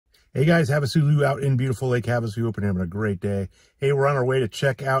Hey guys, HavasuLew out in beautiful Lake Havasu. Hope you're having a great day. Hey, we're on our way to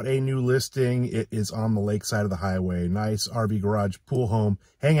check out a new listing. It is on the lakeside of the highway. Nice RV garage, pool home.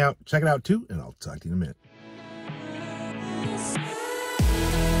 Hang out, check it out too, and I'll talk to you in a minute.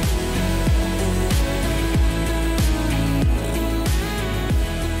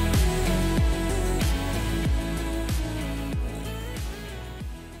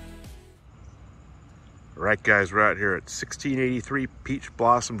 All right, guys, we're out here at 1683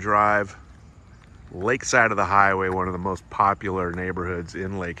 Peachblossom Drive, lakeside of the highway, one of the most popular neighborhoods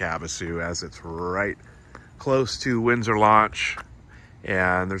in Lake Havasu, as it's right close to Windsor launch.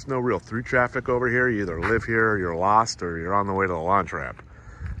 And there's no real through traffic over here. You either live here, or you're lost, or you're on the way to the launch ramp.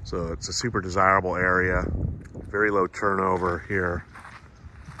 So it's a super desirable area, very low turnover here.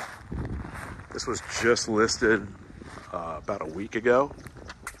 This was just listed about a week ago.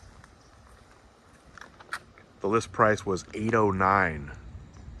 The list price was $809.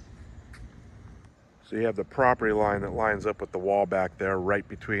 So you have the property line that lines up with the wall back there, right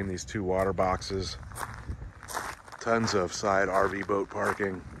between these two water boxes. Tons of side RV boat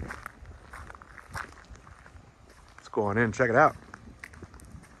parking. Let's go on in, check it out.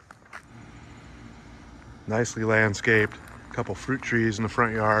 Nicely landscaped, a couple fruit trees in the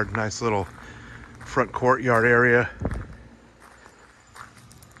front yard, nice little front courtyard area.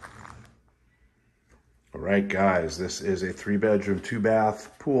 All right, guys, this is a 3-bedroom,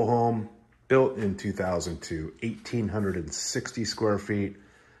 2-bath pool home built in 2002, 1,860 square feet.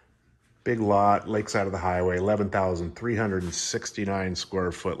 Big lot, lakeside of the highway, 11,369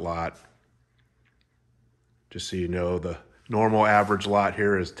 square foot lot. Just so you know, the normal average lot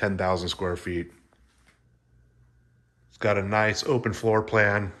here is 10,000 square feet. It's got a nice open floor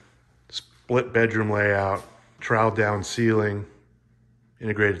plan, split bedroom layout, trowel down ceiling,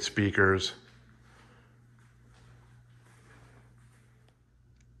 integrated speakers.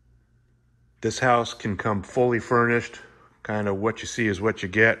 This house can come fully furnished, kind of what you see is what you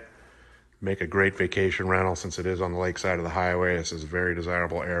get. Make a great vacation rental since it is on the lakeside of the highway. This is a very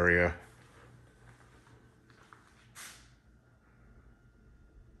desirable area.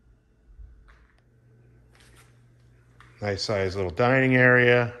 Nice size little dining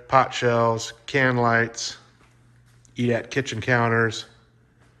area, pot shelves, can lights, eat at kitchen counters,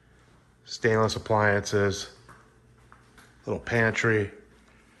 stainless appliances, little pantry.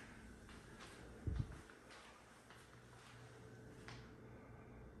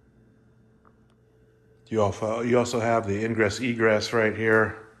 You also have the ingress egress right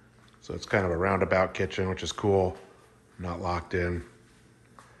here. So it's kind of a roundabout kitchen, which is cool, not locked in.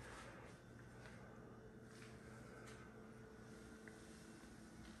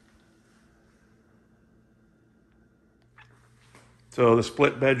 So the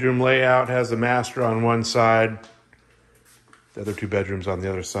split bedroom layout has the master on one side, the other 2 bedrooms on the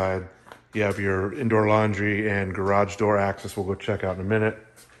other side. You have your indoor laundry and garage door access we'll go check out in a minute.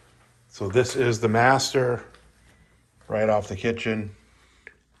 So this is the master, right off the kitchen.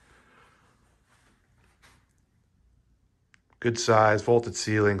 Good size, vaulted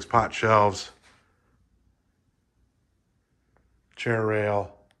ceilings, pot shelves, chair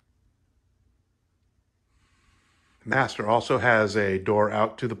rail. The master also has a door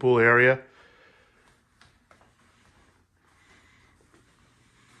out to the pool area.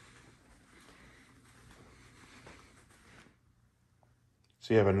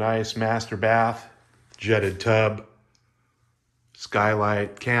 So you have a nice master bath, jetted tub,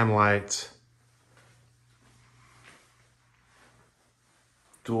 skylight, can lights,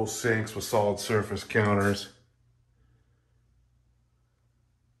 dual sinks with solid surface counters.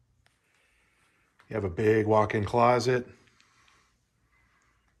 You have a big walk-in closet.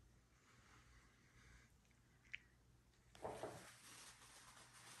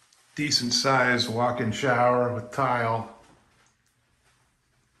 Decent sized walk-in shower with tile.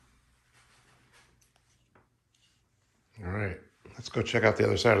 All right, let's go check out the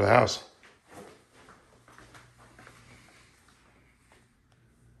other side of the house.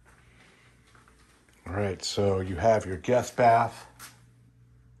 All right, so you have your guest bath.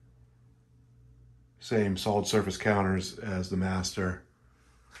 Same solid surface counters as the master.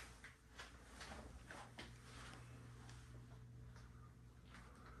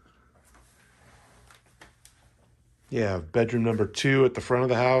 You have bedroom number 2 at the front of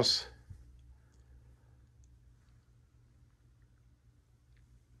the house.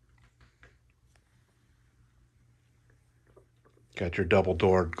 Got your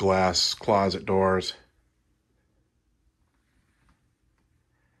double-doored glass closet doors.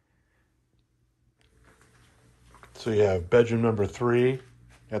 So you have bedroom number 3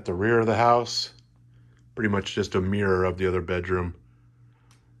 at the rear of the house. Pretty much just a mirror of the other bedroom.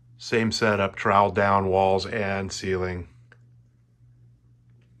 Same setup, trowel down walls and ceiling.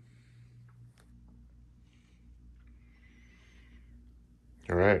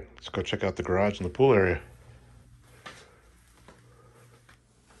 All right, let's go check out the garage and the pool area.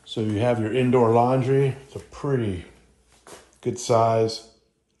 So you have your indoor laundry. It's a pretty good size.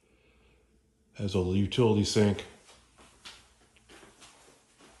 Has a utility sink.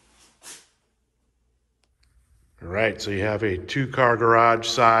 All right, so you have a 2-car garage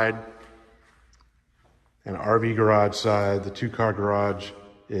side, an RV garage side. The 2-car garage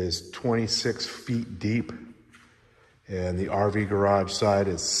is 26 feet deep, and the RV garage side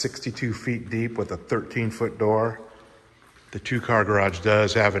is 62 feet deep with a 13-foot door. The 2-car garage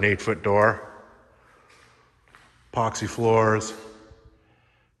does have an 8-foot door. Epoxy floors,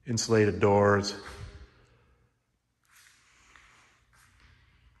 insulated doors.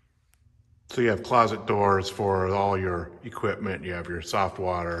 So you have closet doors for all your equipment. You have your soft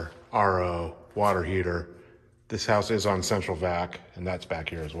water, RO, water heater. This house is on central vac, and that's back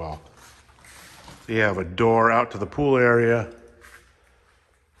here as well. So you have a door out to the pool area.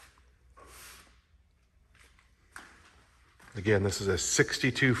 Again, this is a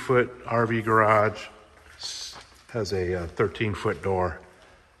 62-foot RV garage. Has a 13-foot door.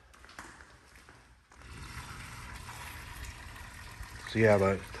 So you have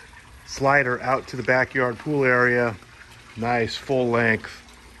a slider out to the backyard pool area. Nice full length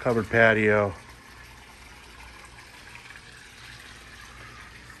covered patio.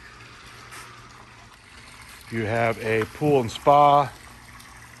 You have a pool and spa.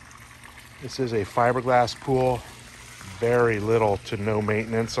 This is a fiberglass pool. Very little to no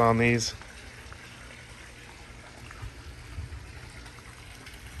maintenance on these.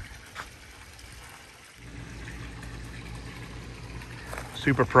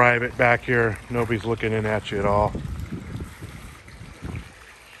 Super private back here. Nobody's looking in at you at all.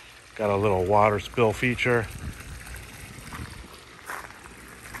 Got a little water spill feature.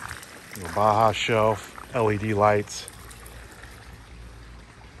 A Baja shelf, LED lights.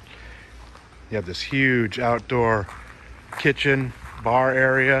 You have this huge outdoor kitchen, bar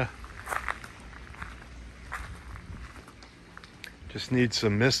area. Just needs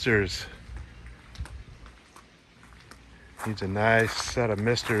some misters. Needs a nice set of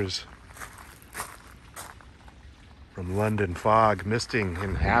misters from London Fog Misting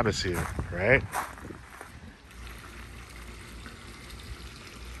in Havasu, right?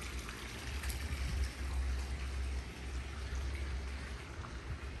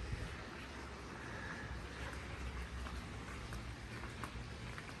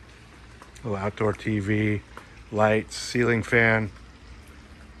 Little outdoor TV, lights, ceiling fan.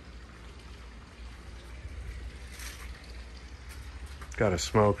 Got a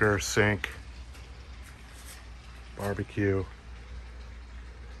smoker, sink, barbecue.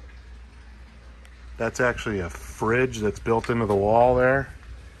 That's actually a fridge that's built into the wall there.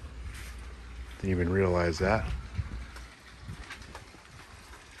 Didn't even realize that.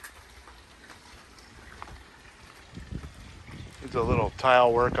 Needs a little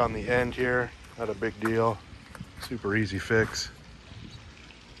tile work on the end here. Not a big deal. Super easy fix.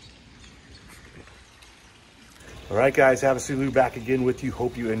 All right, guys, HavasuLew back again with you.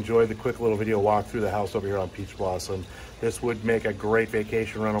 Hope you enjoyed the quick little video walk through the house over here on Peachblossom. This would make a great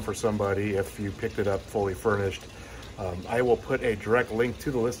vacation rental for somebody if you picked it up fully furnished. I will put a direct link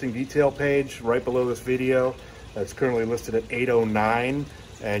to the listing detail page right below this video. That's currently listed at $809,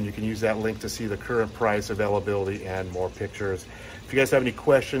 and you can use that link to see the current price, availability, and more pictures. If you guys have any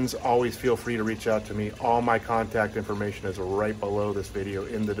questions, always feel free to reach out to me. All my contact information is right below this video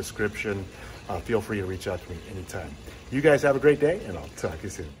in the description. Feel free to reach out to me anytime. You guys have a great day, and I'll talk to you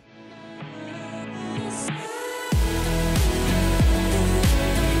soon.